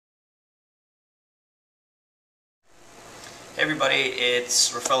Hey everybody,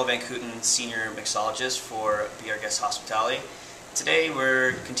 it's Raff VanCouten, Senior Mixologist for Be Our Guest Hospitality. Today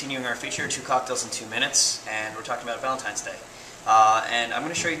we're continuing our feature, 2 cocktails in 2 minutes, and we're talking about Valentine's Day. And I'm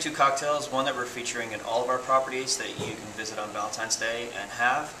going to show you 2 cocktails, one that we're featuring in all of our properties that you can visit on Valentine's Day and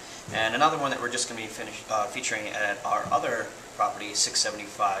have, and another one that we're just going to be featuring at our other property,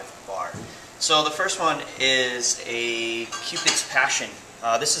 675 Bar. So the first one is a Cupid's Passion.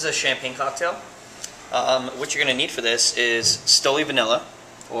 This is a champagne cocktail. What you're going to need for this is Stoli vanilla,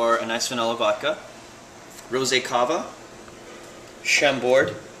 or a nice vanilla vodka, rosé Cava,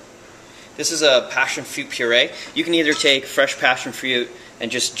 Chambord. This is a Passionfruit Puree. You can either take fresh passion fruit and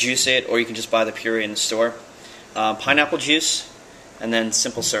just juice it, or you can just buy the puree in the store. Pineapple juice, and then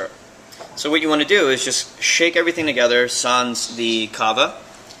simple syrup. So what you want to do is just shake everything together, sans the Cava,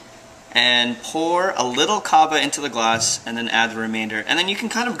 and pour a little Cava into the glass and then add the remainder. And then you can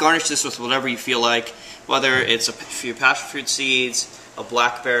kind of garnish this with whatever you feel like, whether it's a few passion fruit seeds, a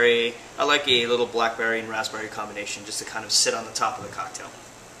blackberry. I like a little blackberry and raspberry combination just to kind of sit on the top of the cocktail.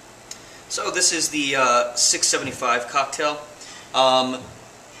 So this is the 675 cocktail.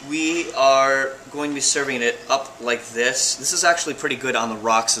 We are going to be serving it up like this. This is actually pretty good on the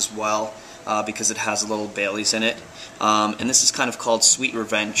rocks as well because it has a little Baileys in it. And this is kind of called Sweet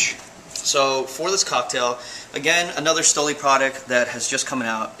Revenge. So for this cocktail, again, another Stoli product that has just come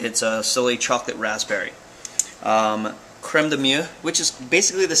out. It's a Stoli chocolate raspberry. Creme de Mieux, which is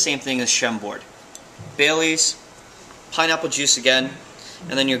basically the same thing as Chambord. Baileys, pineapple juice again,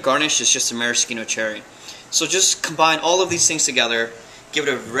 and then your garnish is just a maraschino cherry. So just combine all of these things together, give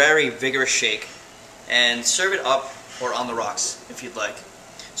it a very vigorous shake, and serve it up or on the rocks if you'd like.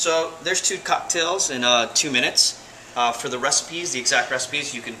 So there's 2 cocktails in 2 minutes. For the recipes, the exact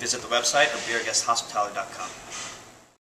recipes, you can visit the website or beourguesthospitality.com.